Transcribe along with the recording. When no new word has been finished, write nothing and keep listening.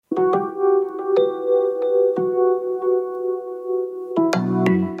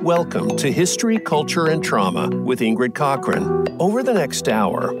Welcome to History, Culture, and Trauma with Ingrid Cochran. Over the next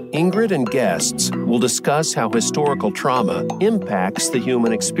hour, Ingrid and guests will discuss how historical trauma impacts the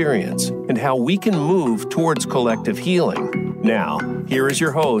human experience and how we can move towards collective healing. Now, here is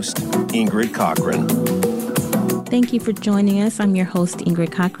your host, Ingrid Cochran. Thank you for joining us. I'm your host,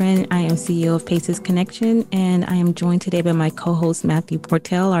 Ingrid Cochran. I am CEO of Paces Connection, and I am joined today by my co-host, Matthew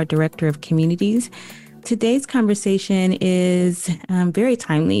Portell, our Director of Communities. Today's conversation is very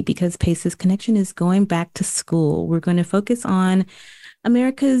timely because Paces Connection is going back to school. We're going to focus on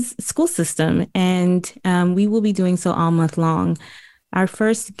America's school system, and we will be doing so all month long. Our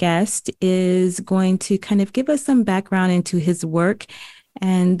first guest is going to kind of give us some background into his work.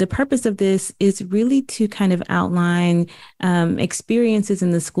 And the purpose of this is really to kind of outline experiences in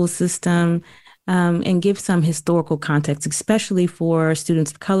the school system and give some historical context, especially for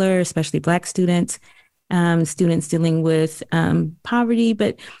students of color, especially Black students. Students dealing with poverty,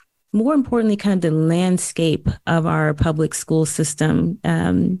 but more importantly, kind of the landscape of our public school system.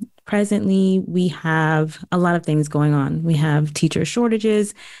 Presently, we have a lot of things going on. We have teacher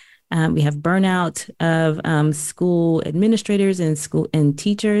shortages. We have burnout of school administrators and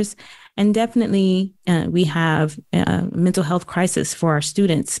teachers. And definitely, we have a mental health crisis for our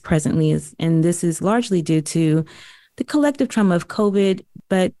students presently. And this is largely due to the collective trauma of COVID,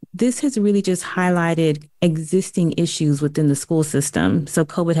 but this has really just highlighted existing issues within the school system. So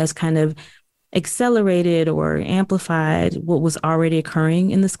COVID has kind of accelerated or amplified what was already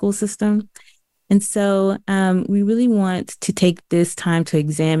occurring in the school system. And so we really want to take this time to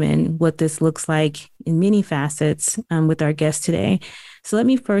examine what this looks like in many facets with our guest today. So let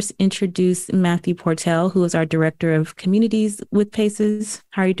me first introduce Matthew Portell, who is our Director of Communities with Paces.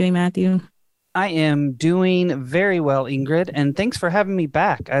 How are you doing, Matthew? I am doing very well, Ingrid, and thanks for having me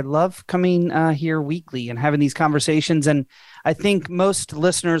back. I love coming here weekly and having these conversations. And I think most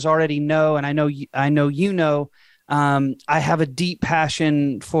listeners already know, and I know you know, I have a deep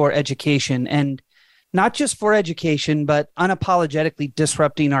passion for education, and not just for education, but unapologetically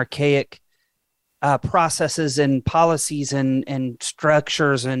disrupting archaic processes and policies and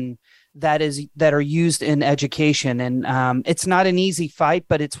structures and that are used in education. And it's not an easy fight,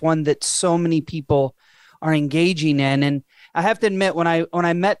 but it's one that so many people are engaging in. And I have to admit, when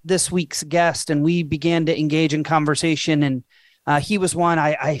I met this week's guest and we began to engage in conversation, and he was one,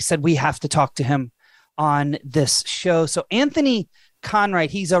 I said, we have to talk to him on this show. So Anthony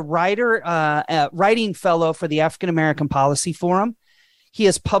Conwright, he's a writing fellow for the African American Policy Forum. He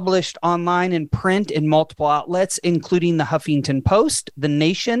has published online and print in multiple outlets, including the Huffington Post, The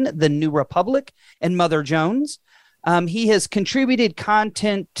Nation, The New Republic, and Mother Jones. He has contributed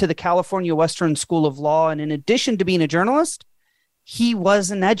content to the California Western School of Law. And in addition to being a journalist, he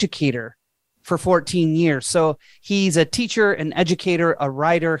was an educator for 14 years. So he's a teacher, an educator, a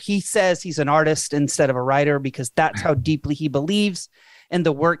writer. He says he's an artist instead of a writer because that's how deeply he believes in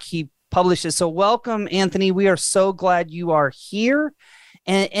the work he publishes. So welcome, Anthony. We are so glad you are here.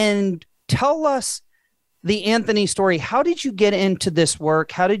 And tell us the Anthony story. How did you get into this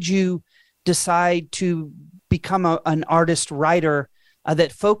work? How did you decide to become an artist writer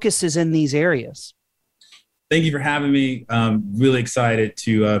that focuses in these areas? Thank you for having me. Really excited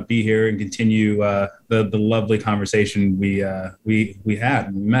to be here and continue the lovely conversation we had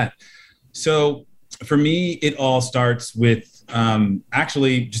when we met. So for me, it all starts with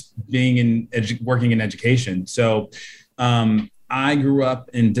actually just being working in education. So I grew up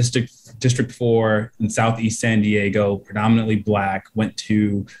in District 4 in Southeast San Diego, predominantly Black, went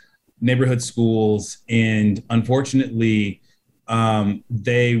to neighborhood schools, and unfortunately,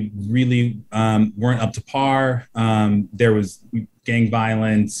 they really weren't up to par. There was gang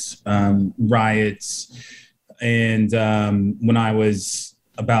violence, riots, and when I was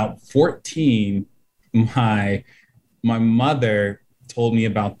about 14, my mother told me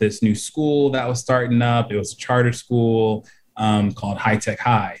about this new school that was starting up. It was a charter school called High Tech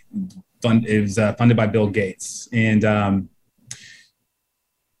High. It was funded by Bill Gates. And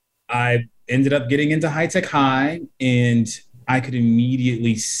I ended up getting into High Tech High, and I could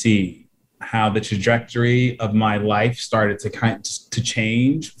immediately see how the trajectory of my life started to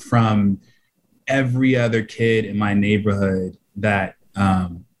change from every other kid in my neighborhood that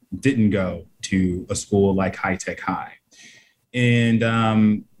didn't go to a school like High Tech High.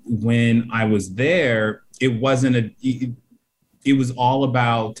 And when I was there, it was all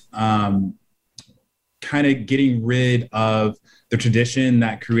about kind of getting rid of the tradition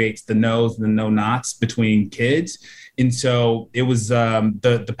that creates the no's and the no-nots between kids. And so it was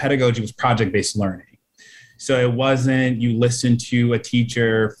the pedagogy was project-based learning. So it wasn't you listen to a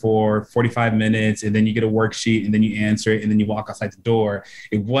teacher for 45 minutes and then you get a worksheet and then you answer it and then you walk outside the door.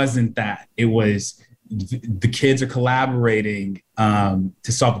 It wasn't that. It was the kids are collaborating to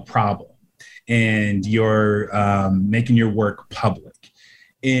solve a problem, and you're making your work public.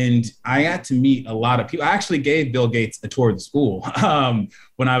 And I got to meet a lot of people. I actually gave Bill Gates a tour of the school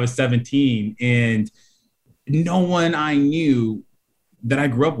when I was 17, and no one I knew that I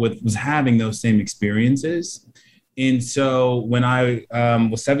grew up with was having those same experiences. And so when I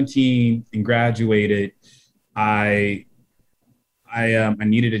was 17 and graduated, I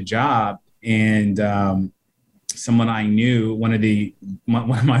needed a job, and someone I knew, one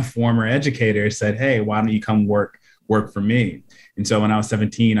of my former educators said, "Hey, why don't you come work for me?" And so when I was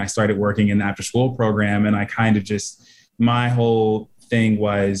 17, I started working in the after school program, and I kind of my whole thing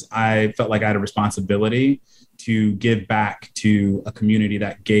was I felt like I had a responsibility to give back to a community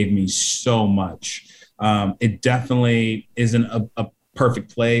that gave me so much. It definitely isn't a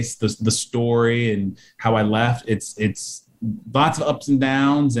perfect place. The story and how I left, it's lots of ups and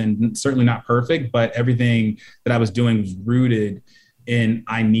downs and certainly not perfect, but everything that I was doing was rooted in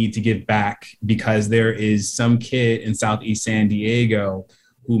I need to give back, because there is some kid in Southeast San Diego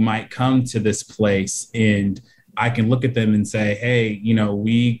who might come to this place and I can look at them and say, hey,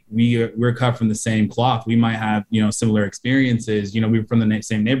 we're cut from the same cloth. We might have, similar experiences. We were from the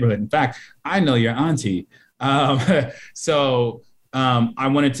same neighborhood. In fact, I know your auntie. So I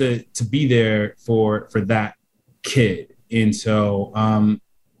wanted to be there for that kid. And so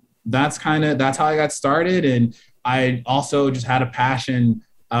that's how I got started. And I also just had a passion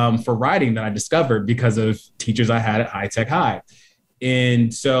for writing that I discovered because of teachers I had at High Tech High.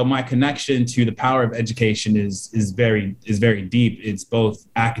 And so my connection to the power of education is very deep. It's both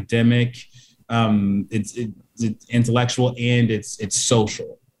academic, it's intellectual, and it's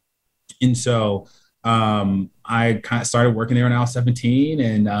social. And so I kind of started working there when I was 17,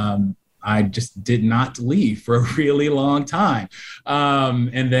 and I just did not leave for a really long time.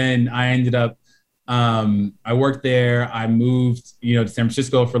 And then I ended up, I worked there. I moved, to San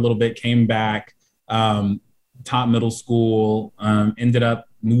Francisco for a little bit, came back, taught middle school, ended up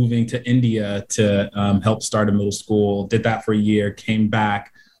moving to India to help start a middle school, did that for a year, came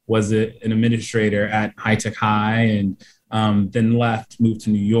back, was an administrator at High Tech High, and then left, moved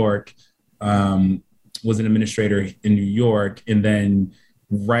to New York, was an administrator in New York. And then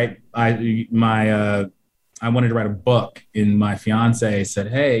I wanted to write a book, and my fiance said,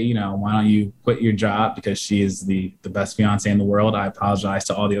 hey, why don't you quit your job, because she is the best fiance in the world. I apologize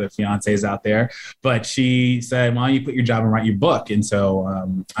to all the other fiancés out there, but she said, why don't you quit your job and write your book? And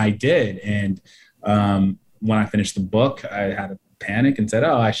so I did. And when I finished the book, I had a panic and said,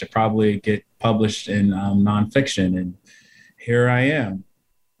 I should probably get published in nonfiction. And here I am.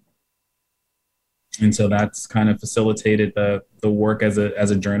 And so that's kind of facilitated the work as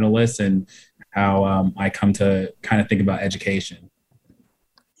a journalist, and how I come to kind of think about education.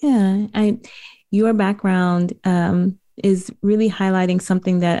 Yeah, your background is really highlighting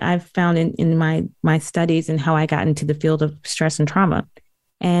something that I've found in my studies and how I got into the field of stress and trauma.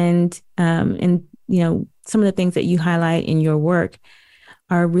 And some of the things that you highlight in your work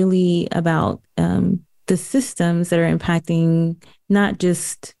are really about the systems that are impacting not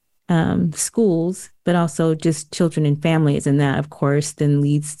just schools, but also just children and families. And that, of course, then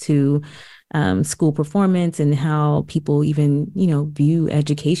leads to school performance and how people even, view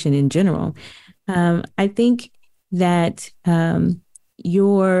education in general. I think that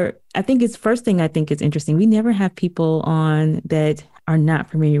first thing I think is interesting. We never have people on that are not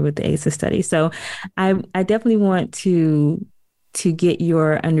familiar with the ACEs study. So I definitely want to get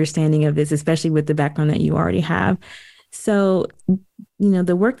your understanding of this, especially with the background that you already have. So,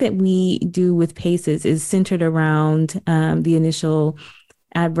 the work that we do with PACES is centered around the initial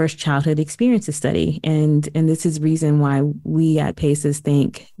adverse childhood experiences study. And this is reason why we at PACES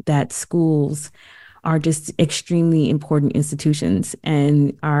think that schools are just extremely important institutions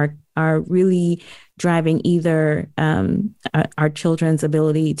and are really driving either our children's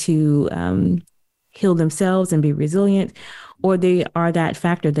ability to heal themselves and be resilient, or they are that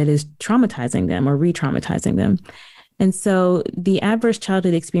factor that is traumatizing them or re-traumatizing them. And so the Adverse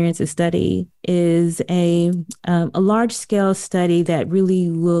Childhood Experiences Study is a large-scale study that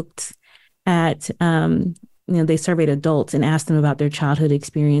really looked at, they surveyed adults and asked them about their childhood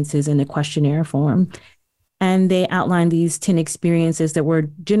experiences in a questionnaire form. And they outlined these 10 experiences that were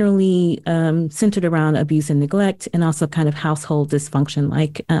generally centered around abuse and neglect, and also kind of household dysfunction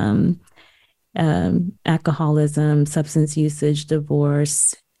like alcoholism, substance usage,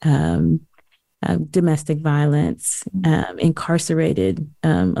 divorce, domestic violence, incarcerated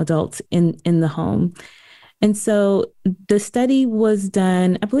adults in the home. And so the study was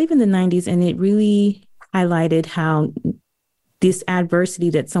done, I believe, in the 90s, and it really highlighted how this adversity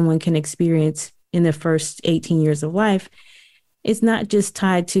that someone can experience in the first 18 years of life is not just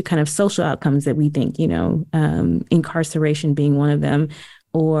tied to kind of social outcomes that we think, incarceration being one of them,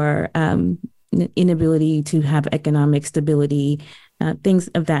 or inability to have economic stability, things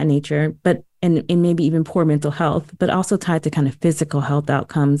of that nature, and maybe even poor mental health, but also tied to kind of physical health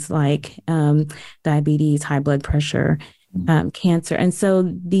outcomes like diabetes, high blood pressure, cancer. And so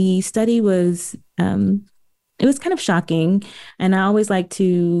the study was, it was kind of shocking. And I always like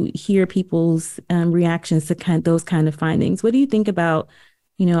to hear people's reactions to those kind of findings. What do you think about,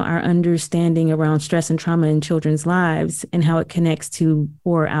 our understanding around stress and trauma in children's lives and how it connects to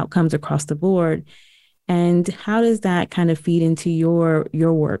poor outcomes across the board? And how does that kind of feed into your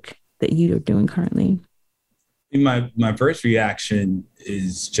work that you are doing currently? My first reaction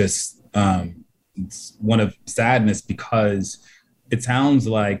is just it's one of sadness, because it sounds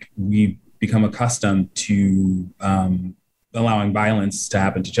like we've become accustomed to allowing violence to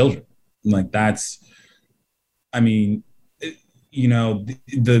happen to children. Like that's, I mean,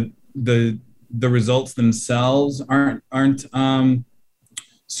 the results themselves aren't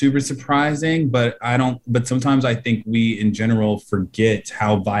super surprising, but sometimes I think we in general forget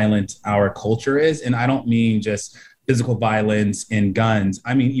how violent our culture is. And I don't mean just physical violence and guns.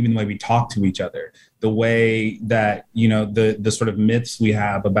 I mean, even the way we talk to each other, the way that, the sort of myths we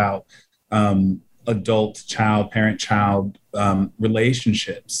have about adult child, parent-child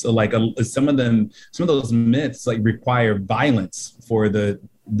relationships. So like some of those myths like require violence for the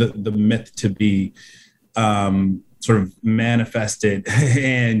myth to be sort of manifested.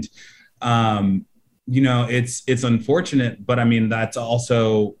 And, it's unfortunate, but I mean, that's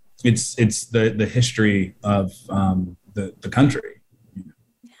also, it's the history of the country.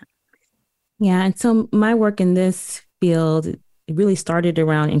 Yeah. And so my work in this field, it really started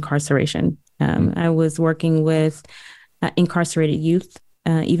around incarceration. I was working with incarcerated youth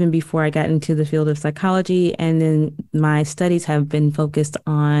even before I got into the field of psychology. And then my studies have been focused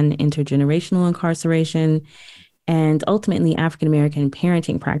on intergenerational incarceration and ultimately African-American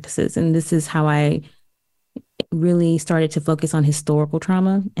parenting practices. And this is how I really started to focus on historical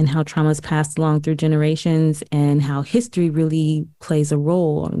trauma and how trauma is passed along through generations, and how history really plays a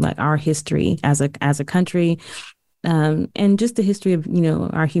role, like our history as a country. And just the history of,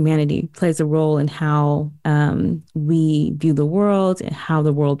 our humanity plays a role in how we view the world and how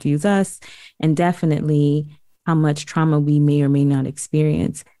the world views us, and definitely how much trauma we may or may not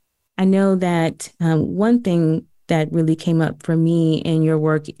experience. I know that one thing that really came up for me in your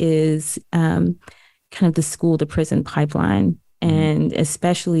work is kind of the school to prison pipeline, and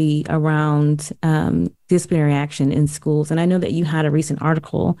especially around disciplinary action in schools. And I know that you had a recent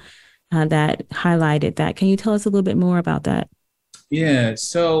article that highlighted that. Can you tell us a little bit more about that? Yeah.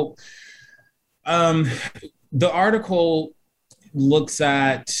 So the article looks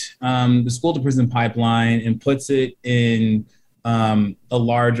at the school to prison pipeline and puts it in a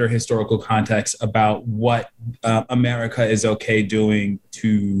larger historical context about what America is okay doing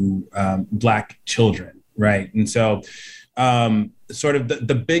to Black children, right? And so sort of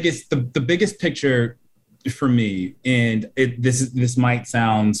the biggest picture for me, and this might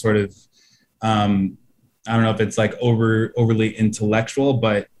sound sort of I don't know if it's like overly intellectual,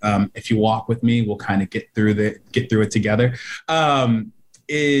 but if you walk with me, we'll kind of get through it together.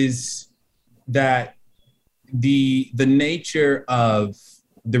 Is that the nature of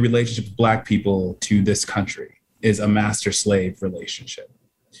the relationship of Black people to this country is a master-slave relationship.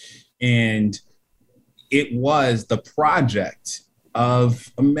 And it was the project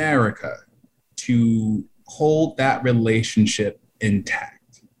of America to hold that relationship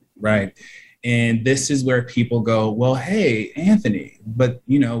intact, right? And this is where people go, well, hey, Anthony, but,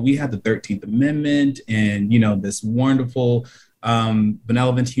 we had the 13th Amendment and, this wonderful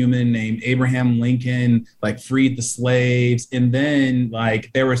benevolent human named Abraham Lincoln, like freed the slaves. And then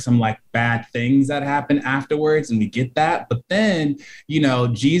like there were some like bad things that happened afterwards. And we get that. But then,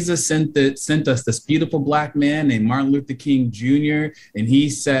 Jesus sent us this beautiful Black man named Martin Luther King Jr. And he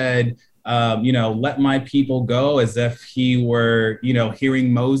said, let my people go, as if he were,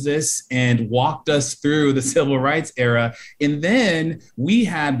 hearing Moses, and walked us through the civil rights era. And then we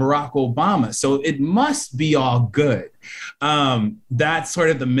had Barack Obama. So it must be all good. That's sort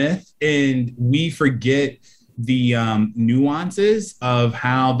of the myth. And we forget the nuances of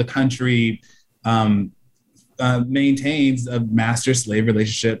how the country maintains a master-slave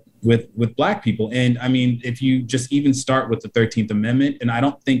relationship with Black people. And I mean, if you just even start with the 13th Amendment, and I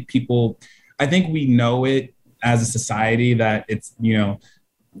think we know it as a society that it's,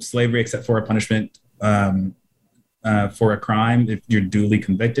 slavery except for a punishment for a crime if you're duly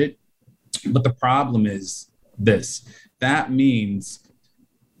convicted. But the problem is this: that means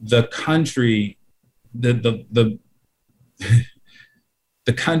the country, the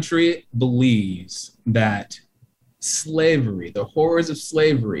country believes that slavery, the horrors of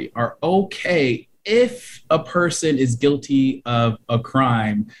slavery, are okay if a person is guilty of a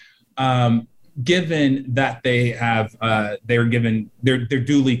crime, given that they're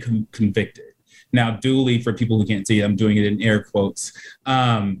duly convicted. Now, duly, for people who can't see, I'm doing it in air quotes.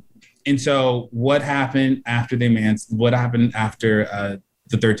 And so what happened after the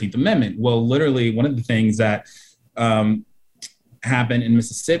 13th Amendment? Well, literally, one of the things that happened in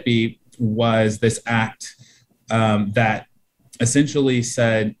Mississippi was this act that essentially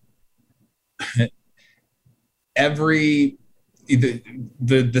said the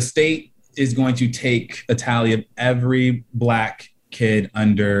state is going to take a tally of every Black kid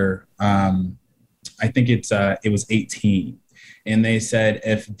under, I think it was 18. And they said,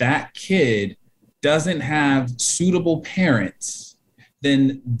 if that kid doesn't have suitable parents,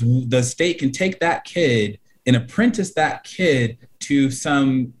 then the state can take that kid and apprentice that kid to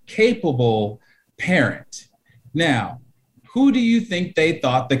some capable parent. Now, who do you think they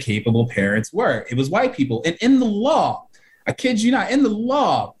thought the capable parents were? It was white people. And in the law, I kid you not, in the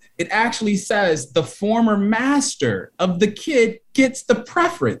law, it actually says the former master of the kid gets the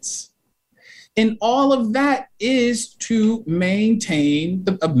preference. And all of that is to maintain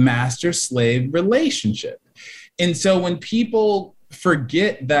a master-slave relationship. And so when people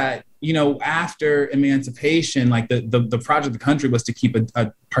forget that, after emancipation, like the project of the country was to keep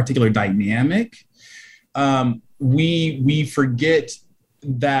a particular dynamic, we forget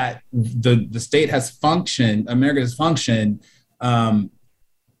that the state has functioned, America has functioned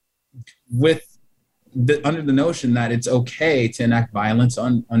with under the notion that it's okay to enact violence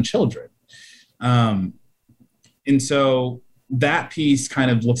on children. And so that piece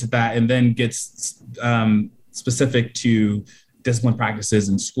kind of looks at that and then gets specific to discipline practices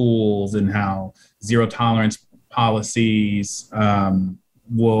in schools and how zero tolerance policies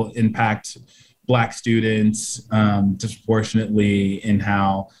will impact Black students disproportionately, in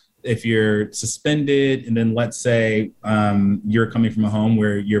how if you're suspended and then let's say you're coming from a home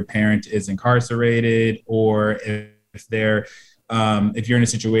where your parent is incarcerated, or if you're in a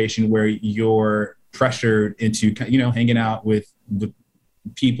situation where you're pressured into, hanging out with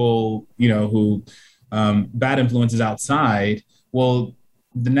people, who bad influences outside. Well,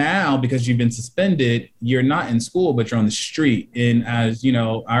 now, because you've been suspended, you're not in school, but you're on the street. And as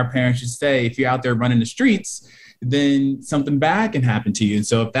our parents should say, if you're out there running the streets, then something bad can happen to you. And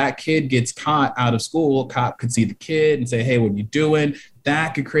so if that kid gets caught out of school, a cop could see the kid and say, hey, what are you doing?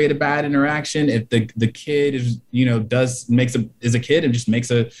 That could create a bad interaction. If the kid is, is a kid and just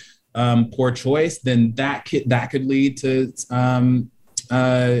makes a poor choice, then that could lead to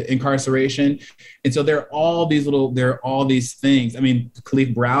incarceration. And so there are all these things. I mean,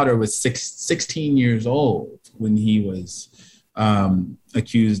 Khalif Browder was 16 years old when he was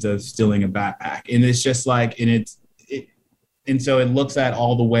accused of stealing a backpack. And it's just like, and so it looks at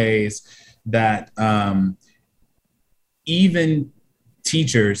all the ways that even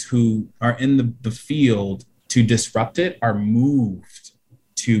teachers who are in the field to disrupt it are moved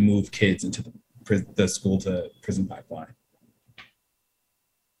to move kids into the school to prison pipeline.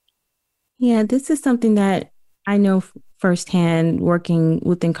 Yeah, this is something that I know firsthand working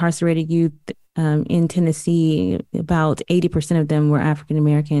with incarcerated youth in Tennessee. About 80% of them were African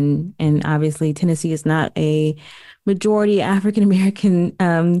American, and obviously Tennessee is not a majority African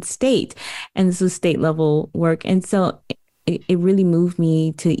American state, and this was state level work. And so it really moved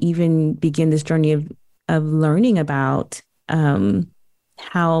me to even begin this journey of learning about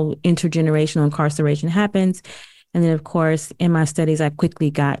how intergenerational incarceration happens. And then, of course, in my studies, I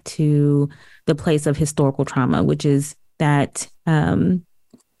quickly got to the place of historical trauma, which is that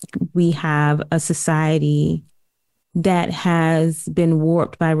we have a society that has been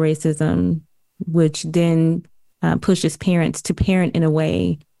warped by racism, which then pushes parents to parent in a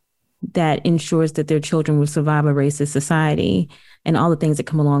way that ensures that their children will survive a racist society and all the things that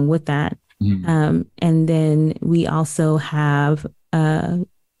come along with that. Mm-hmm. And then we also have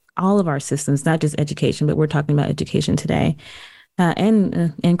all of our systems, not just education, but we're talking about education today,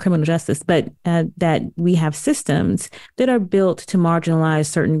 and criminal justice, but that we have systems that are built to marginalize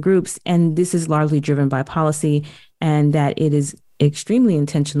certain groups. And this is largely driven by policy, and that it is extremely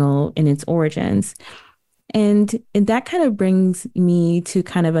intentional in its origins. And that kind of brings me to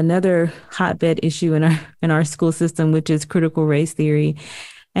kind of another hotbed issue in our school system, which is critical race theory.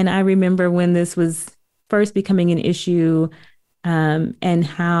 And I remember when this was first becoming an issue and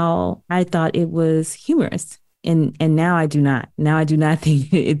how I thought it was humorous. And now I do not. Now I do not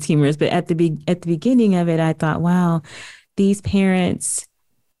think it's humorous. But at the beginning of it, I thought, wow, these parents,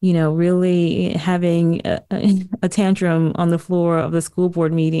 really having a tantrum on the floor of the school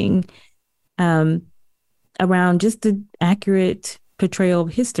board meeting around just the accurate portrayal of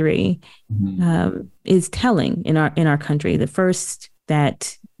history is telling in our country. The first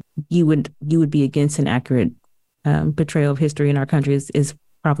that you would be against an accurate portrayal of history in our country is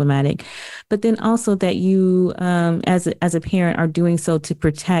problematic, but then also that you as a parent are doing so to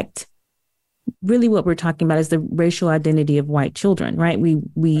protect really what we're talking about is the racial identity of white children, right?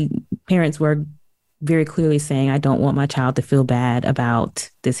 We parents were very clearly saying, I don't want my child to feel bad about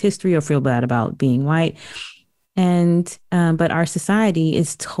this history or feel bad about being white. And but our society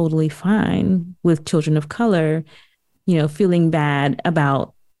is totally fine with children of color, feeling bad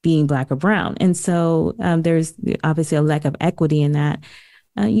about being Black or brown. And so there's obviously a lack of equity in that.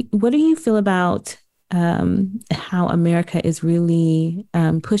 What do you feel about how America is really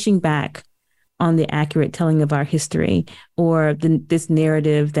pushing back on the accurate telling of our history, or this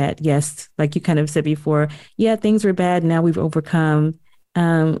narrative that, yes, like you kind of said before, yeah, things were bad, now we've overcome.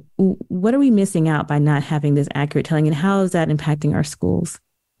 What are we missing out by not having this accurate telling, and how is that impacting our schools?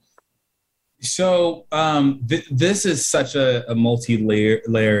 So this is such a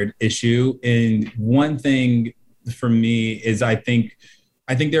multi-layered issue. And one thing for me is I think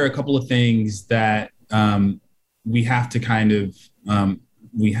there are a couple of things that we have to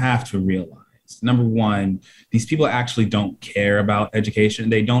realize. Number one, these people actually don't care about education.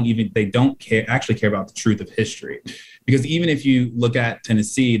 They don't care about the truth of history. Because even if you look at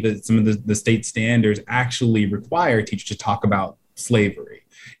Tennessee, some of the state standards actually require teachers to talk about slavery.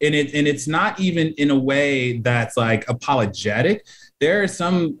 And it's not even in a way that's like apologetic. There are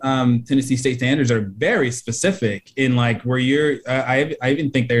some Tennessee state standards that are very specific in like where I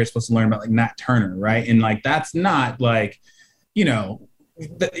even think they're supposed to learn about like Nat Turner, right? And like, that's not like,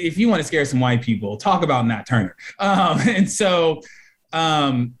 if you want to scare some white people, talk about Nat Turner. And so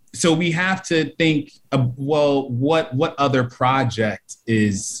we have to think, what other project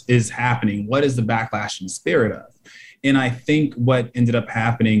is happening? What is the backlash and spirit of? And I think what ended up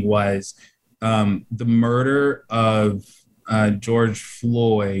happening was the murder of George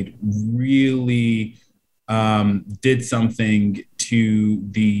Floyd really did something to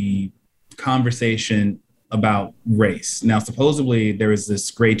the conversation about race. Now, supposedly there was this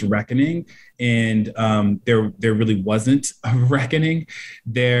great reckoning, and there really wasn't a reckoning.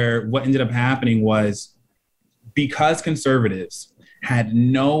 What ended up happening was, because conservatives had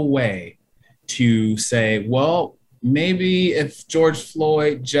no way to say, well, maybe if George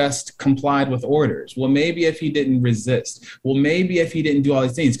Floyd just complied with orders, well, maybe if he didn't resist, well, maybe if he didn't do all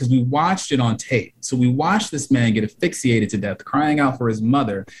these things, because we watched it on tape. So we watched this man get asphyxiated to death, crying out for his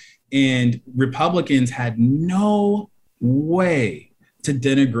mother. And Republicans had no way to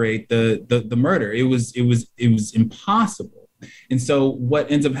denigrate the murder. It was impossible. And so what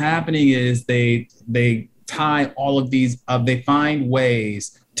ends up happening is they tie all of these up. They find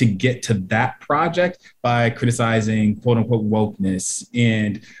ways to get to that project by criticizing quote unquote wokeness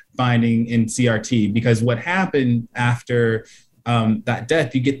and finding in CRT. Because what happened after that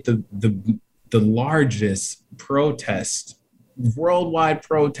death, you get the largest protest, worldwide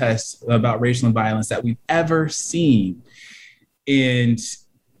protests about racial violence that we've ever seen. And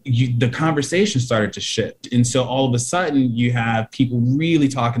the conversation started to shift. And so all of a sudden you have people really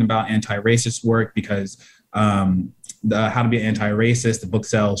talking about anti-racist work, because How to Be Anti-Racist, the book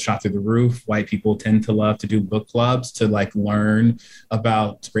sales shot through the roof. White people tend to love to do book clubs to like learn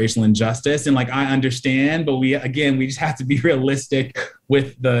about racial injustice. And like, I understand, but we just have to be realistic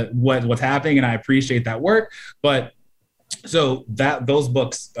with what's happening. And I appreciate that work. But so those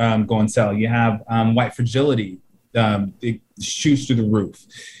books go and sell. You have White Fragility, it shoots through the roof.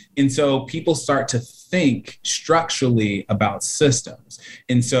 And so people start to think structurally about systems.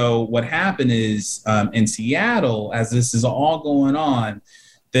 And so what happened is in Seattle, as this is all going on,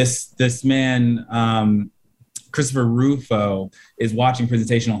 this man, Christopher Rufo, is watching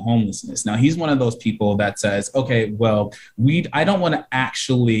presentation on homelessness. Now, he's one of those people that says, okay, well, I don't want to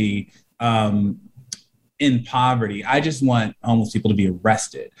actually in poverty. I just want homeless people to be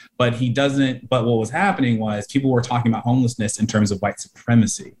arrested. But he doesn't. But what was happening was people were talking about homelessness in terms of white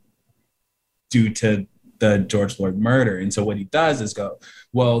supremacy due to the George Floyd murder. And so what he does is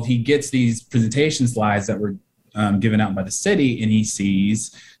he gets these presentation slides that were given out by the city, and he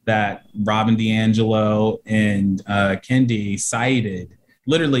sees that Robin DiAngelo and Kendi cited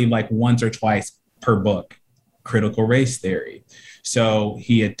literally like once or twice per book critical race theory. So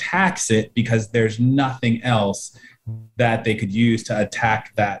he attacks it because there's nothing else that they could use to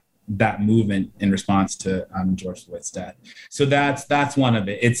attack that movement in response to George Floyd's death. So that's one of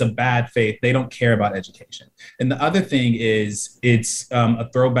it. It's a bad faith. They don't care about education. And the other thing is it's a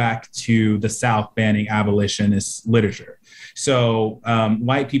throwback to the South banning abolitionist literature. So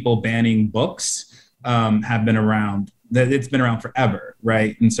white people banning books have been around. It's been around forever,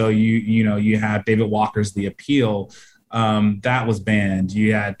 right? And so you have David Walker's The Appeal. That was banned.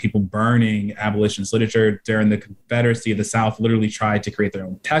 You had people burning abolitionist literature during the Confederacy. The South literally tried to create their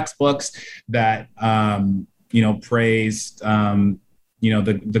own textbooks that, praised,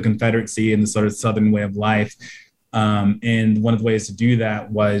 the Confederacy and the sort of Southern way of life. And one of the ways to do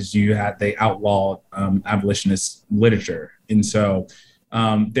that was they outlawed abolitionist literature. And so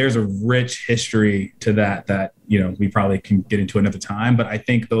there's a rich history to that we probably can get into another time. But I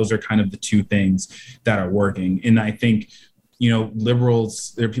think those are kind of the two things that are working. And I think,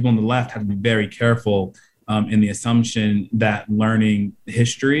 liberals, there are people on the left have to be very careful in the assumption that learning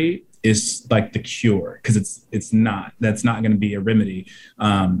history is like the cure, because it's not. That's not going to be a remedy.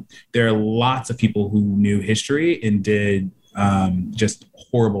 There are lots of people who knew history and did just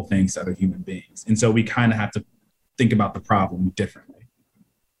horrible things to other human beings. And so we kind of have to think about the problem differently.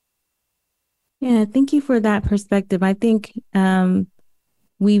 Yeah, thank you for that perspective. I think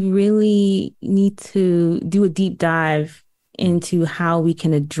we really need to do a deep dive into how we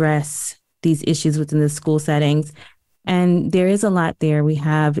can address these issues within the school settings. And there is a lot there. We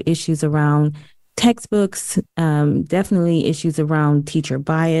have issues around textbooks, definitely issues around teacher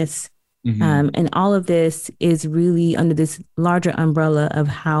bias. Mm-hmm. And all of this is really under this larger umbrella of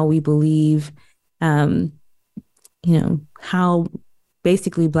how we believe, how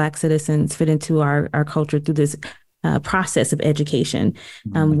basically Black citizens fit into our culture through this process of education.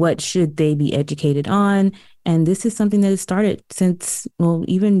 What should they be educated on? And this is something that has started since,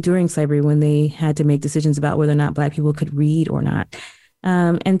 even during slavery, when they had to make decisions about whether or not Black people could read or not.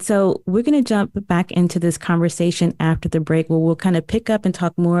 And so we're going to jump back into this conversation after the break, where we'll kind of pick up and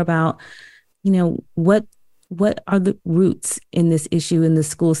talk more about, what are the roots in this issue in the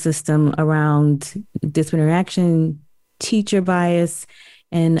school system around disciplinary action, teacher bias,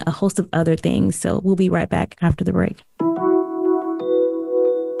 and a host of other things. So we'll be right back after the break.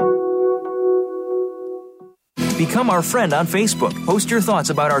 Become our friend on Facebook. Post your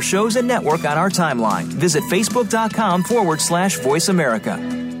thoughts about our shows and network on our timeline. Visit facebook.com/Voice America.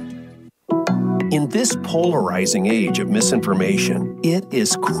 In this polarizing age of misinformation, it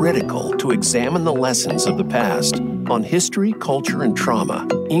is critical to examine the lessons of the past. On History, Culture, and Trauma,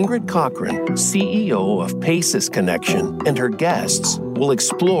 Ingrid Cochran, CEO of PACES Connection, and her guests will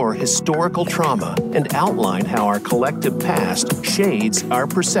explore historical trauma and outline how our collective past shades our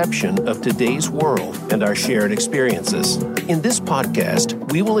perception of today's world and our shared experiences. In this podcast,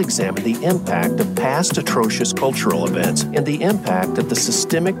 we will examine the impact of past atrocious cultural events and the impact of the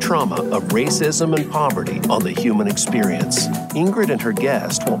systemic trauma of racism and poverty on the human experience. Ingrid and her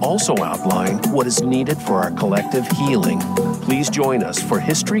guest will also outline what is needed for our collective healing. Please join us for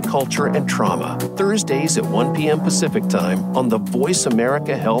History, Culture, and Trauma, Thursdays at 1 p.m. Pacific Time on the Voice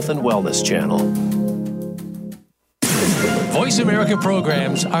America Health and Wellness Channel. Voice America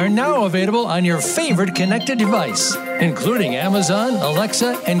programs are now available on your favorite connected device, including Amazon,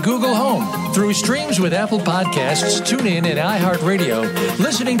 Alexa, and Google Home. Through streams with Apple Podcasts, TuneIn, and iHeartRadio,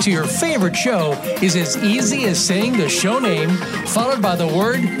 listening to your favorite show is as easy as saying the show name followed by the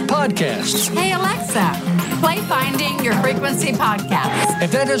word podcast. Hey, Alexa, play Finding Your Frequency podcast.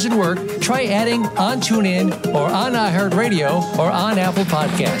 If that doesn't work, try adding on TuneIn or on iHeartRadio or on Apple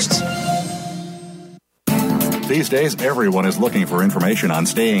Podcasts. These days, everyone is looking for information on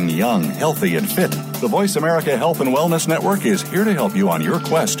staying young, healthy, and fit. The Voice America Health and Wellness Network is here to help you on your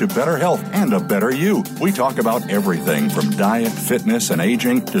quest to better health and a better you. We talk about everything from diet, fitness, and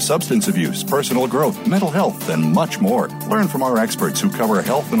aging to substance abuse, personal growth, mental health, and much more. Learn from our experts who cover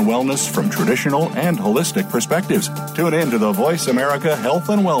health and wellness from traditional and holistic perspectives. Tune in to the Voice America Health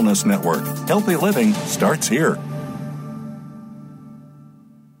and Wellness Network. Healthy living starts here.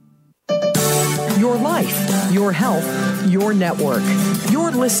 Your life, your health, your network.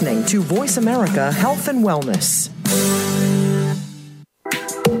 You're listening to Voice America Health and Wellness.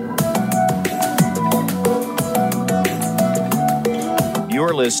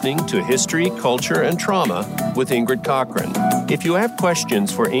 You're listening to History, Culture, and Trauma with Ingrid Cochran. If you have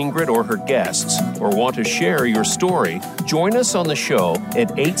questions for Ingrid or her guests, or want to share your story, join us on the show at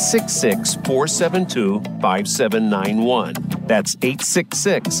 866-472-5791. That's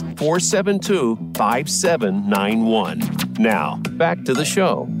 866-472-5791. Now, back to the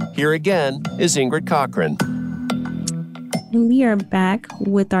show. Here again is Ingrid Cochran. And we are back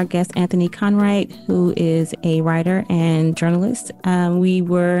with our guest, Anthony Conwright, who is a writer and journalist. We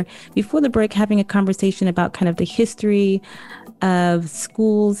were, before the break, having a conversation about kind of the history of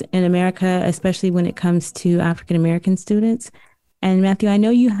schools in America, especially when it comes to African-American students. And Matthew, I know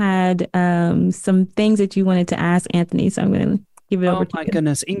you had some things that you wanted to ask Anthony, so I'm going to give it over to you. Oh my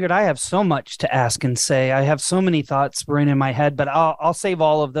goodness, Ingrid, I have so much to ask and say. I have so many thoughts brewing in my head, but I'll save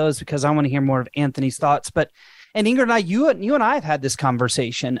all of those because I want to hear more of Anthony's thoughts. And Ingrid and I, you and I have had this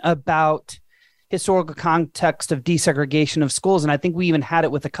conversation about historical context of desegregation of schools. And I think we even had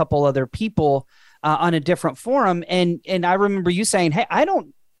it with a couple other people on a different forum. And I remember you saying, hey, I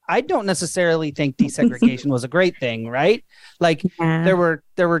don't necessarily think desegregation was a great thing, right? Like there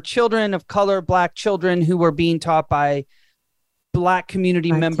were children of color, Black children who were being taught by Black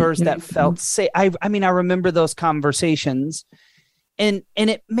community members that felt safe. I mean, I remember those conversations. And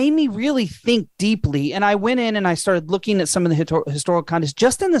it made me really think deeply. And I went in and I started looking at some of the historical context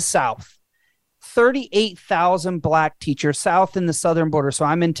just in the South. 38,000 Black teachers south in the southern border. So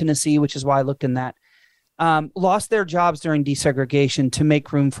I'm in Tennessee, which is why I looked in that, lost their jobs during desegregation to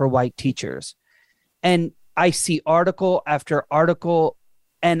make room for white teachers. And I see article after article,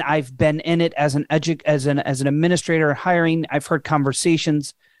 and I've been in it as an administrator hiring. I've heard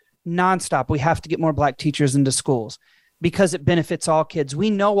conversations nonstop. We have to get more Black teachers into schools because it benefits all kids.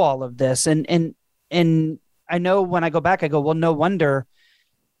 We know all of this. And I know when I go back, I go, well, no wonder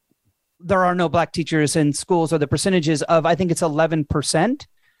there are no Black teachers in schools, or the percentages of, I think it's 11%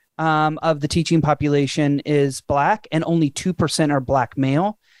 of the teaching population is Black, and only 2% are Black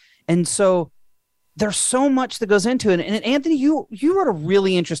male. And so there's so much that goes into it. And Anthony, you wrote a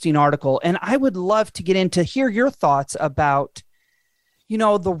really interesting article, and I would love to get into hear your thoughts about, you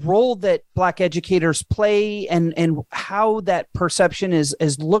know, the role that Black educators play and how that perception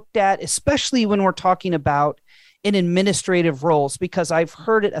is looked at, especially when we're talking about in administrative roles, because I've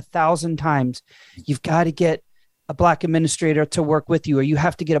heard it 1,000 times. You've got to get a Black administrator to work with you, or you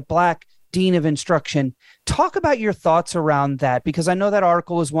have to get a Black dean of instruction. Talk about your thoughts around that, because I know that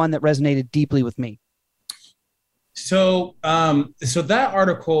article was one that resonated deeply with me. So that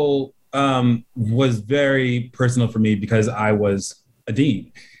article was very personal for me because I was a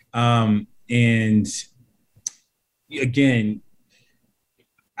dean. And again,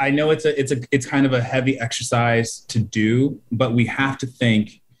 I know it's kind of a heavy exercise to do, but we have to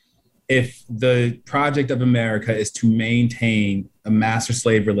think, if the project of America is to maintain a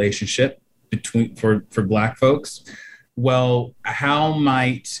master-slave relationship for Black folks, well, how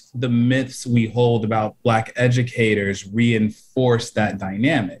might the myths we hold about Black educators reinforce that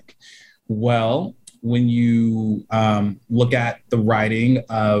dynamic? Well, when you look at the writing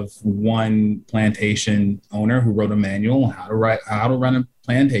of one plantation owner who wrote a manual on how to run a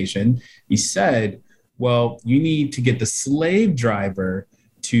plantation, he said, well, you need to get the slave driver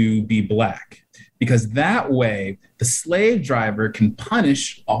to be Black, because that way the slave driver can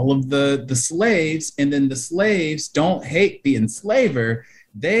punish all of the slaves, and then the slaves don't hate the enslaver,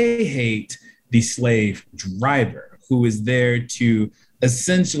 they hate the slave driver, who is there to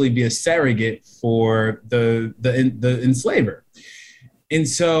essentially be a surrogate for the enslaver. And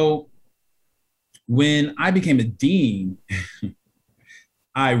so when I became a dean,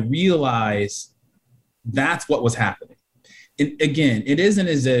 I realized that's what was happening. And again, it isn't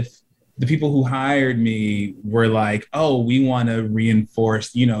as if the people who hired me were like, oh, we want to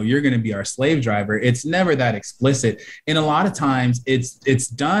reinforce, you're going to be our slave driver. It's never that explicit. And a lot of times it's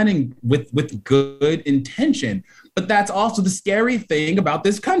done with good intention. But that's also the scary thing about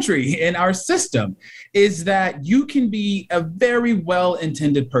this country and our system, is that you can be a very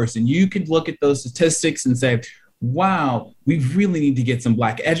well-intended person. You could look at those statistics and say, wow, we really need to get some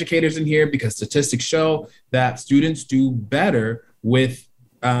Black educators in here, because statistics show that students do better with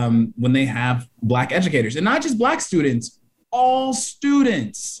when they have Black educators, and not just Black students, all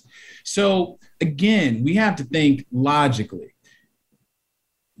students. So again, we have to think logically.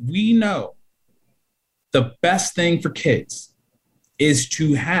 We know the best thing for kids is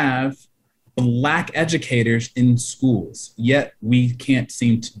to have Black educators in schools, yet we can't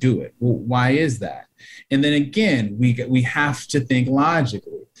seem to do it. Well, why is that? And then again, we have to think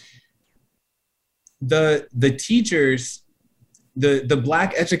logically. The teachers, the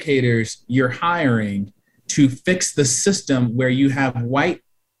Black educators you're hiring to fix the system where you have white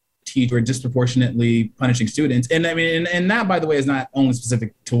teachers disproportionately punishing students. And I mean, and that, by the way, is not only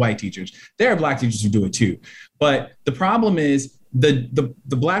specific to white teachers. There are Black teachers who do it too. But the problem is the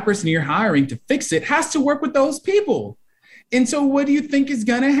Black person you're hiring to fix it has to work with those people. And so what do you think is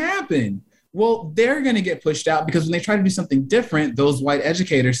going to happen? Well, they're going to get pushed out because when they try to do something different, those white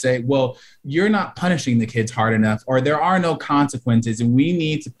educators say, well, you're not punishing the kids hard enough, or there are no consequences, and we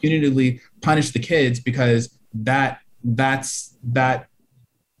need to punitively punish the kids because that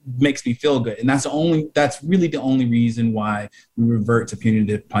makes me feel good. And that's really the only reason why we revert to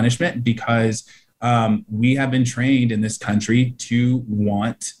punitive punishment, because we have been trained in this country to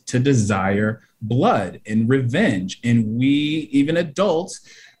want to desire blood and revenge. And we, even adults,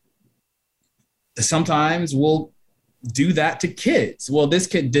 sometimes will do that to kids. Well, this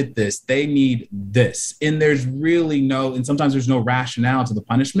kid did this, they need this. And sometimes there's no rationale to the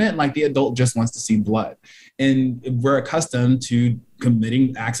punishment. Like the adult just wants to see blood. And we're accustomed to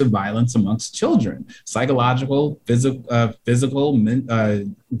committing acts of violence amongst children, psychological, physical,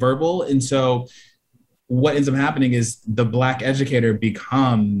 verbal. And so what ends up happening is the Black educator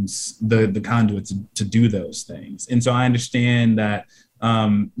becomes the conduit to do those things. And so I understand that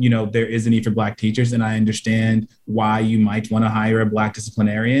there is a need for Black teachers, and I understand why you might want to hire a Black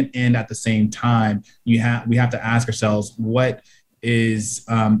disciplinarian. And at the same time, we have to ask ourselves, what is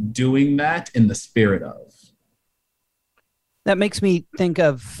doing that in the spirit of? That makes me think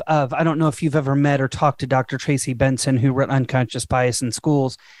of I don't know if you've ever met or talked to Dr. Tracy Benson, who wrote Unconscious Bias in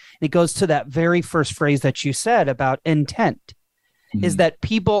Schools. It goes to that very first phrase that you said about intent, is that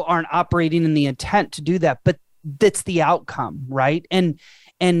people aren't operating in the intent to do that, but that's the outcome, right? And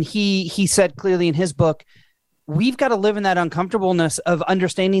he said clearly in his book, we've got to live in that uncomfortableness of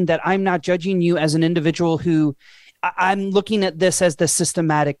understanding that I'm not judging you as an individual who I'm looking at this as the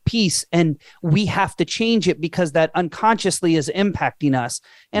systematic piece, and we have to change it because that unconsciously is impacting us.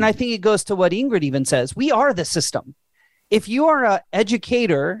 And I think it goes to what Ingrid even says. We are the system. If you are an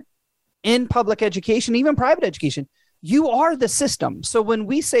educator in public education, even private education, you are the system. So when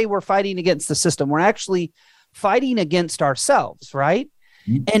we say we're fighting against the system, we're actually fighting against ourselves, right?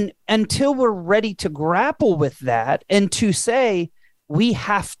 And until we're ready to grapple with that and to say we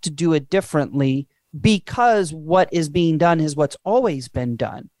have to do it differently because what is being done is what's always been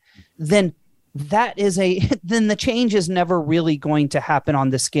done, then then the change is never really going to happen on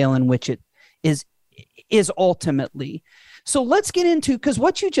the scale in which it is ultimately. So let's get into, because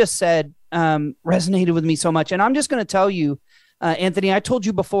what you just said resonated with me so much. And I'm just going to tell you, Anthony, I told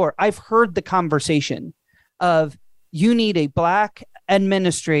you before, I've heard the conversation of you need a Black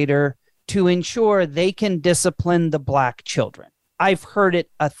administrator to ensure they can discipline the Black children. I've heard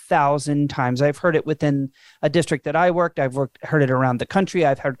it 1,000 times. I've heard it within a district that I worked. Heard it around the country.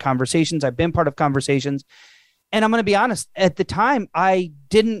 I've heard conversations. I've been part of conversations. And I'm going to be honest, at the time, I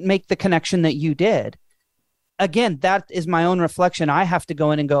didn't make the connection that you did. Again, that is my own reflection. I have to go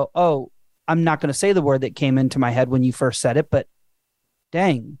in and go, oh, I'm not going to say the word that came into my head when you first said it, but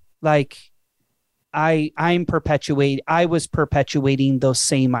dang, like I was perpetuating those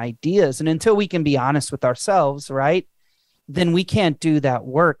same ideas. And until we can be honest with ourselves, right, then we can't do that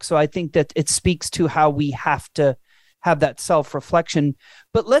work. So I think that it speaks to how we have to have that self-reflection.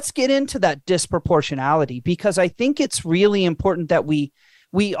 But let's get into that disproportionality, because I think it's really important that we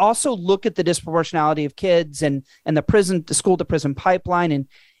also look at the disproportionality of kids and the school to prison pipeline. And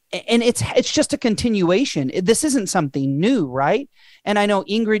it's just a continuation. This isn't something new, right? And I know,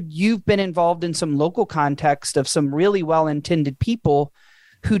 Ingrid, you've been involved in some local context of some really well-intended people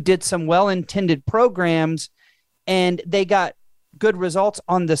who did some well-intended programs, and they got good results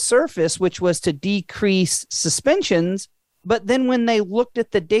on the surface, which was to decrease suspensions. But then when they looked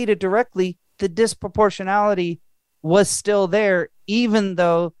at the data directly, the disproportionality was still there, even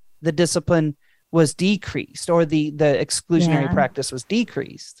though the discipline was decreased, or the exclusionary practice was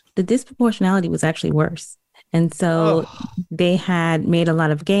decreased. The disproportionality was actually worse. And so they had made a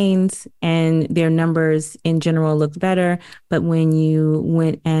lot of gains and their numbers in general looked better. But when you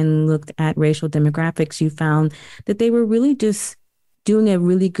went and looked at racial demographics, you found that they were really just doing a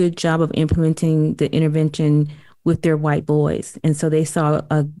really good job of implementing the intervention with their white boys. And so they saw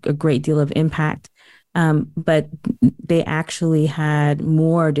a great deal of impact. But they actually had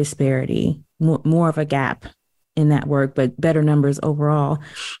more disparity, more of a gap in that work, but better numbers overall.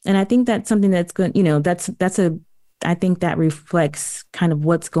 And I think that's something that's good. I think that reflects kind of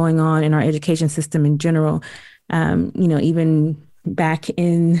what's going on in our education system in general. Even back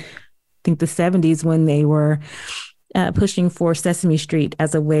in, I think the 70s, when they were pushing for Sesame Street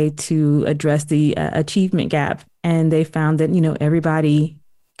as a way to address the achievement gap. And they found that, everybody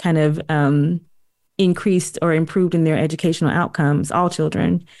kind of increased or improved in their educational outcomes, all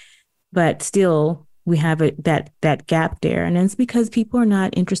children, but still we have that gap there. And it's because people are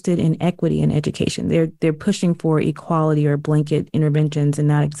not interested in equity in education. They're pushing for equality or blanket interventions and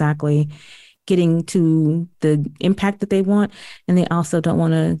not exactly getting to the impact that they want. And they also don't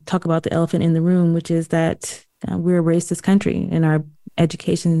want to talk about the elephant in the room, which is that we're a racist country and our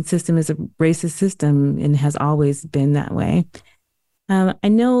education system is a racist system and has always been that way. I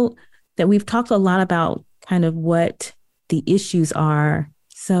know that we've talked a lot about kind of what the issues are.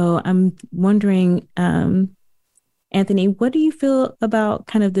 So I'm wondering, Anthony, what do you feel about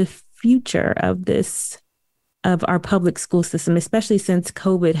kind of the future of our public school system, especially since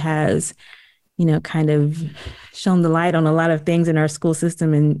COVID has, kind of shone the light on a lot of things in our school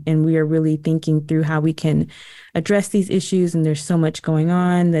system, and we are really thinking through how we can address these issues. And there's so much going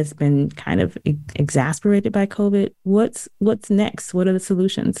on that's been kind of exacerbated by COVID. What's next? What are the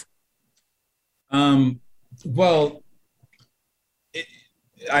solutions? Well,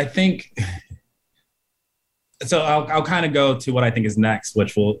 I think, so I'll kind of go to what I think is next,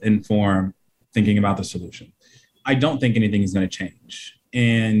 which will inform thinking about the solution. I don't think anything is going to change.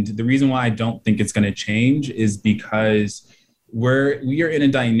 And the reason why I don't think it's going to change is because we are in a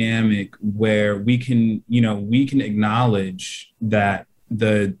dynamic where we can acknowledge that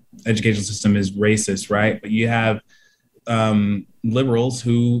the educational system is racist, right? But you have liberals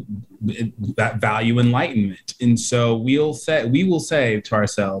who value enlightenment. And so we will say to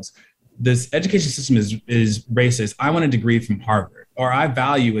ourselves, this education system is racist. I want a degree from Harvard, or I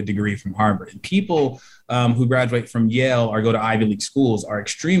value a degree from Harvard. And people who graduate from Yale or go to Ivy League schools are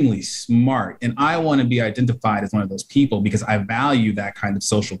extremely smart. And I want to be identified as one of those people because I value that kind of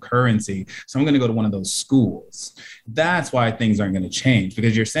social currency. So I'm going to go to one of those schools. That's why things aren't going to change,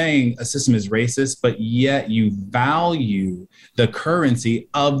 because you're saying a system is racist, but yet you value the currency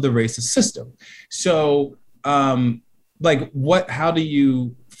of the racist system. So how do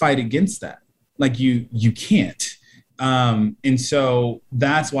you fight against that? Like you can't. And so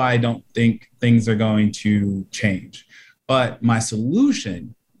that's why I don't think things are going to change. But my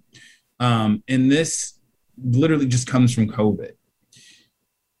solution, and this literally just comes from COVID,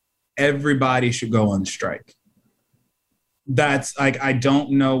 everybody should go on strike. That's like, I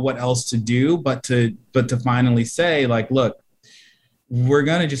don't know what else to do, but to finally say, like, look, we're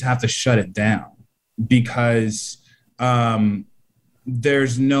going to just have to shut it down because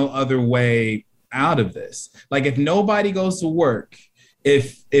there's no other way out of this. Like, if nobody goes to work,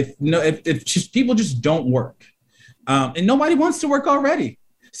 if people just don't work, and nobody wants to work already,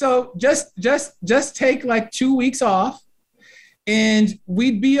 so just take like 2 weeks off, and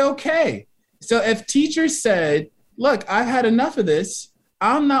we'd be okay. So if teachers said, "Look, I've had enough of this.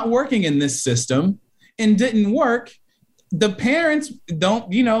 I'm not working in this system," and didn't work, the parents don't.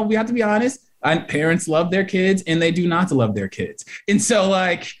 We have to be honest. Parents love their kids, and they do not love their kids, and so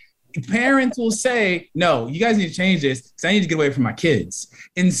like. Parents will say, no, you guys need to change this because I need to get away from my kids.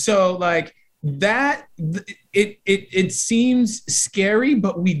 And so like that, it seems scary,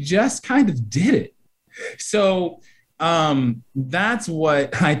 but we just kind of did it. So that's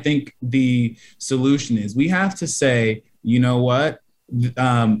what I think the solution is. We have to say, you know what?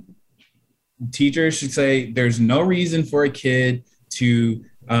 Teachers should say there's no reason for a kid to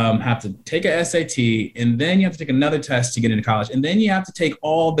have to take a SAT, and then you have to take another test to get into college, and then you have to take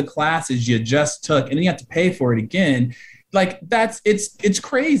all the classes you just took, and then you have to pay for it again. Like it's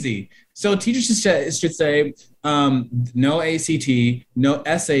crazy. So teachers should say no ACT, no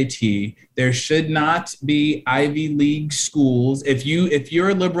SAT. There should not be Ivy League schools. If you're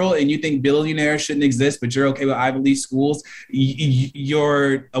a liberal and you think billionaires shouldn't exist, but you're okay with Ivy League schools,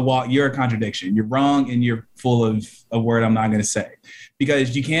 you're a contradiction. You're wrong, and you're full of a word I'm not going to say,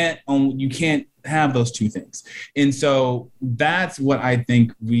 because you can't have those two things. And so that's what I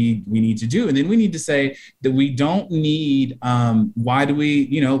think we need to do. And then we need to say that we don't need,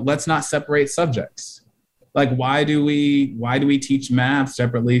 let's not separate subjects. Like, why do we teach math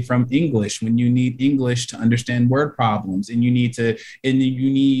separately from English when you need English to understand word problems, and you need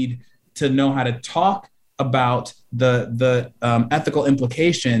to know how to talk about the ethical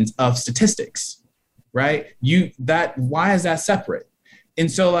implications of statistics, right? Why is that separate? And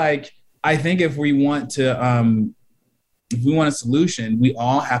so like, I think if we want a solution, we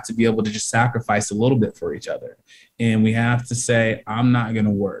all have to be able to just sacrifice a little bit for each other. And we have to say, I'm not going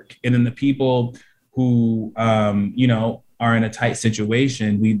to work. And then the people who, are in a tight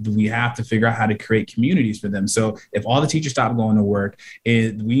situation, we have to figure out how to create communities for them. So if all the teachers stop going to work,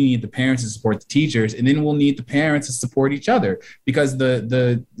 we need the parents to support the teachers, and then we'll need the parents to support each other, because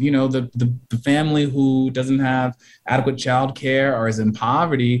the family who doesn't have adequate childcare or is in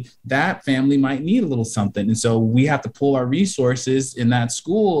poverty, that family might need a little something. And so we have to pull our resources in that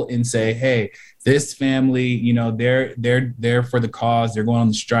school and say, hey, this family, you know, they're for the cause, they're going on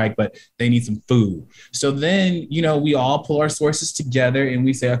the strike, but they need some food. So then, you know, we all pull our sources together and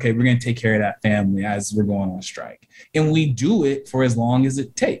we say, okay, we're going to take care of that family as we're going on strike. And we do it for as long as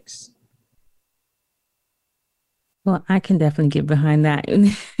it takes. Well, I can definitely get behind that.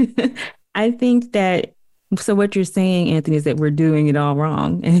 I think that, so what you're saying, Anthony, is that we're doing it all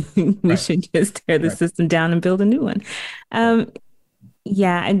wrong and we should just tear the system down and build a new one.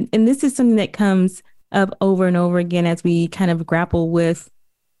 Yeah. And this is something that comes up over and over again as we kind of grapple with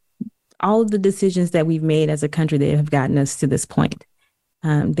all of the decisions that we've made as a country that have gotten us to this point.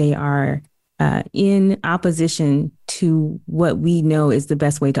 They are in opposition to what we know is the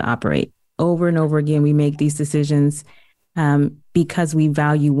best way to operate. Over and over again, we make these decisions because we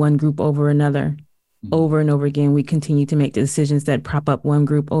value one group over another. Over and over again, we continue to make the decisions that prop up one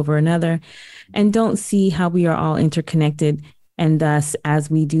group over another and don't see how we are all interconnected. And thus, as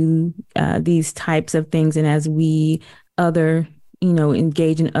we do these types of things and as we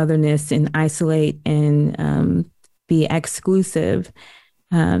engage in otherness and isolate and be exclusive,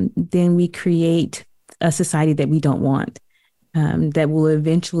 then we create a society that we don't want, that will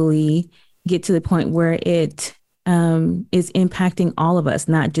eventually get to the point where it is impacting all of us,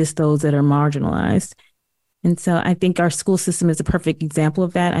 not just those that are marginalized. And so I think our school system is a perfect example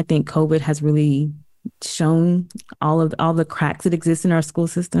of that. I think COVID has really shown all the cracks that exist in our school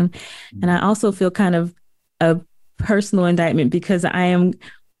system. And I also feel kind of a personal indictment because I am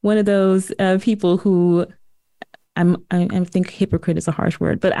one of those people who I think hypocrite is a harsh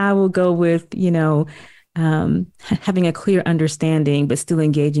word, but I will go with, having a clear understanding, but still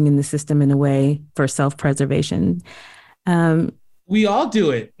engaging in the system in a way for self-preservation. We all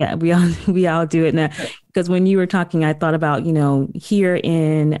do it. Yeah, we all do it now. Because when you were talking, I thought about, here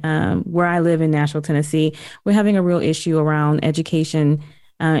in where I live in Nashville, Tennessee, we're having a real issue around education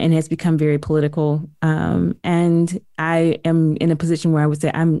and it's become very political. And I am in a position where I would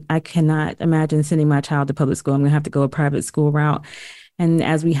say I cannot imagine sending my child to public school. I'm going to have to go a private school route. And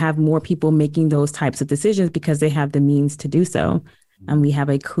as we have more people making those types of decisions because they have the means to do so, we have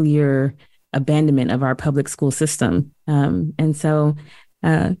a clear abandonment of our public school system. And so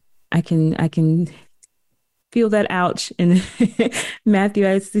I can feel that ouch. And Matthew,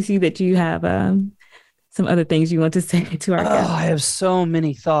 I see that you have some other things you want to say to our guests. I have so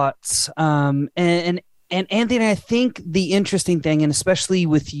many thoughts. And Anthony, I think the interesting thing, and especially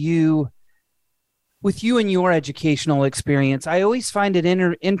with you and your educational experience, I always find it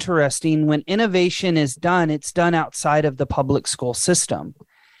interesting when innovation is done, it's done outside of the public school system.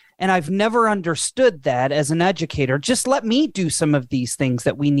 And I've never understood that as an educator. Just let me do some of these things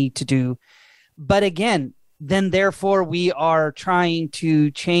that we need to do. But again, then therefore we are trying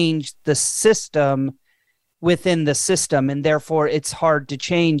to change the system within the system, and therefore it's hard to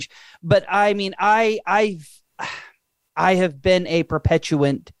change. But I mean, I have been a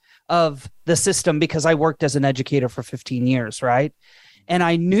perpetuant of the system because I worked as an educator for 15 years, right? And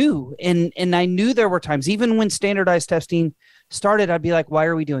I knew, and I knew there were times, even when standardized testing started, I'd be like, why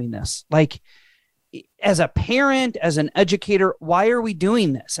are we doing this? Like, as a parent, as an educator, why are we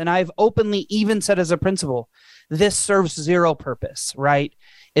doing this? And I've openly even said as a principal, this serves zero purpose, right?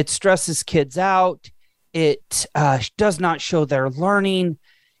 It stresses kids out. It does not show their learning.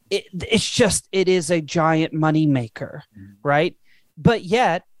 It is a giant money maker, right? But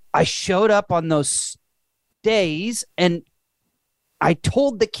yet I showed up on those days and I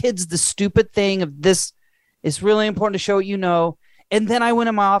told the kids the stupid thing of this is really important to show what you know. And then I went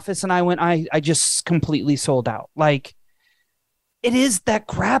in my office and I just completely sold out. Like, it is that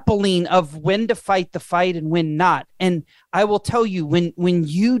grappling of when to fight the fight and when not. And I will tell you, when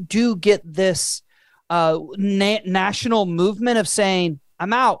you do get this national movement of saying,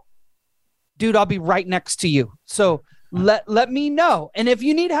 I'm out, dude, I'll be right next to you. So let me know. And if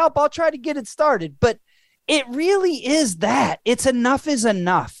you need help, I'll try to get it started. But it really is that. It's enough is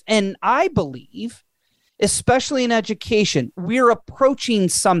enough. And I believe, especially in education, we're approaching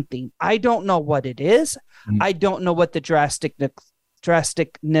something. I don't know what it is. I don't know what the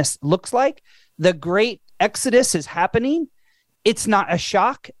drasticness looks like. The great exodus is happening. It's not a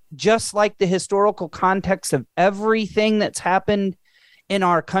shock, just like the historical context of everything that's happened in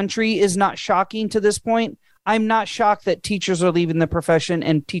our country is not shocking to this point. I'm not shocked that teachers are leaving the profession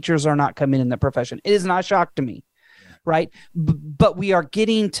and teachers are not coming in the profession. It is not a shock to me. Right. But we are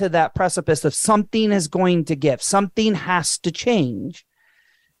getting to that precipice of something is going to give. Something has to change.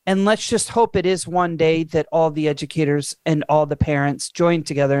 And let's just hope it is one day that all the educators and all the parents join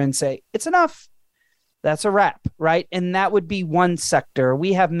together and say, it's enough. That's a wrap. Right. And that would be one sector.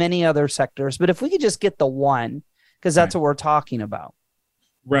 We have many other sectors. But if we could just get the one, because that's what we're talking about.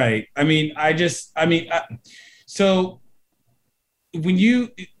 Right. So if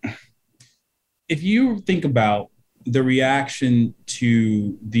you think about the reaction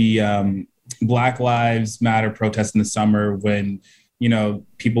to the Black Lives Matter protests in the summer when,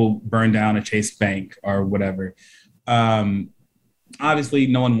 people burn down a Chase Bank or whatever, obviously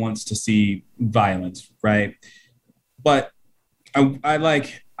no one wants to see violence, right? But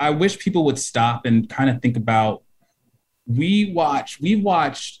I wish people would stop and kind of think about, we've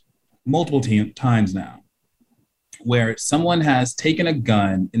watched multiple times now where someone has taken a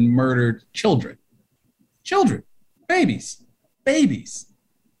gun and murdered children, babies.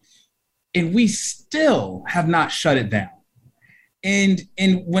 And we still have not shut it down. And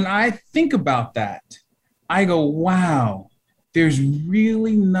when I think about that, I go, wow, there's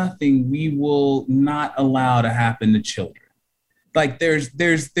really nothing we will not allow to happen to children. Like there's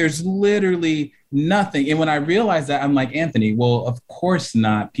literally nothing. And when I realized that, I'm like, Anthony, well, of course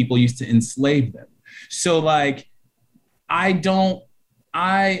not. People used to enslave them. So like, I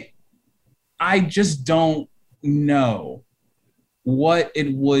just don't know what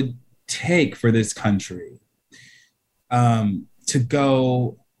it would take for this country to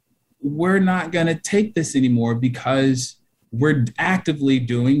go, we're not going to take this anymore because we're actively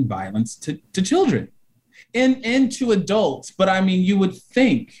doing violence to children and to adults. But I mean, you would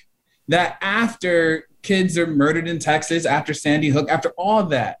think that after kids are murdered in Texas, after Sandy Hook, after all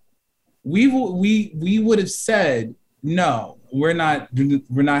that, we would have said, no, we're not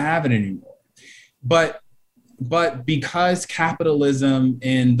having it anymore. But because capitalism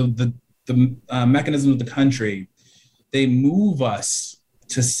and the mechanism of the country, they move us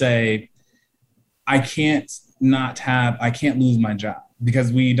to say, I can't lose my job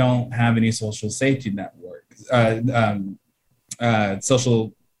because we don't have any social safety network,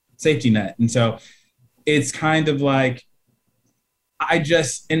 social safety net. And so it's kind of like,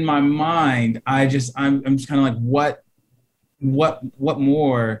 in my mind, I'm just kind of like, what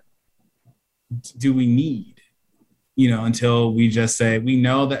more do we need? Until we just say, we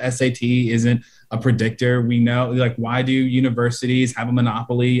know the SAT isn't a predictor. We know, like, why do universities have a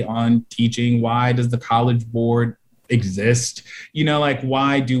monopoly on teaching? Why does the College Board exist?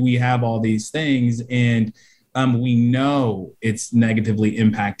 Why do we have all these things? And we know it's negatively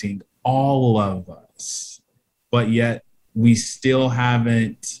impacting all of us, but yet we still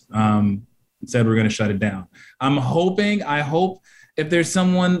haven't said we're going to shut it down. I hope if there's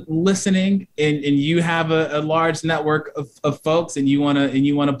someone listening and you have a large network of folks and you want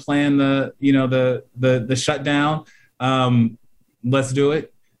to plan the shutdown, let's do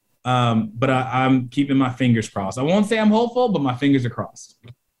it. But I'm keeping my fingers crossed. I won't say I'm hopeful, but my fingers are crossed.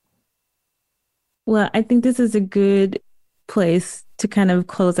 Well, I think this is a good place to kind of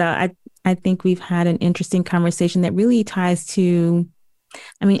close out. I think we've had an interesting conversation that really ties to,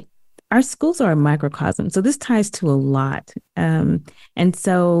 our schools are a microcosm. So this ties to a lot. And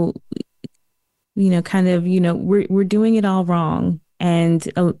so, we're doing it all wrong.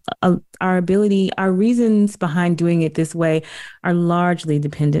 And our reasons behind doing it this way are largely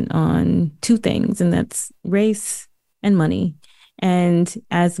dependent on two things, and that's race and money. And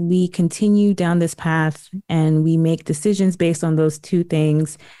as we continue down this path and we make decisions based on those two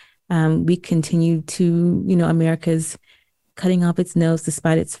things, we continue to, America's cutting off its nose to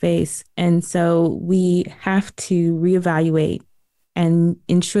spite its face. And so we have to reevaluate and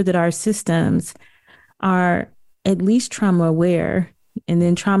ensure that our systems are at least trauma aware and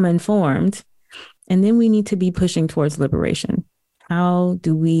then trauma informed. And then we need to be pushing towards liberation. How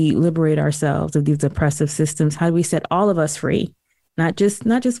do we liberate ourselves of these oppressive systems? How do we set all of us free? Not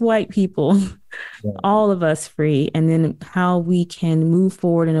just white people, yeah. All of us free. And then how we can move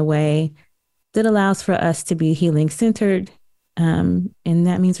forward in a way that allows for us to be healing centered. And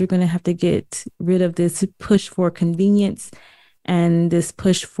that means we're going to have to get rid of this push for convenience and this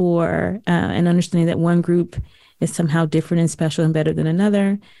push for an understanding that one group is somehow different and special and better than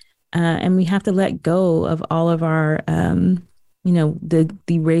another. And we have to let go of all of our, the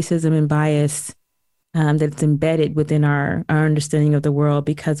racism and bias that's embedded within our understanding of the world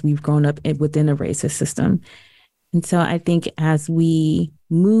because we've grown up within a racist system. And so I think as we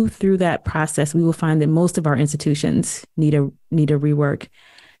move through that process, we will find that most of our institutions need a rework.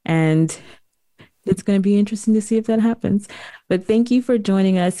 And it's going to be interesting to see if that happens. But thank you for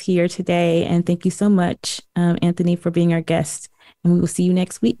joining us here today. And thank you so much, Anthony, for being our guest. And we will see you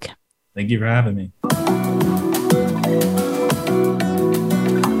next week. Thank you for having me.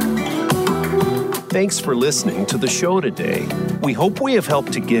 Thanks for listening to the show today. We hope we have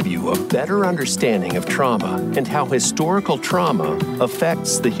helped to give you a better understanding of trauma and how historical trauma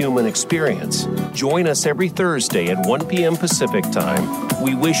affects the human experience. Join us every Thursday at 1 p.m. Pacific Time.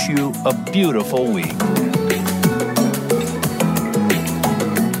 We wish you a beautiful week.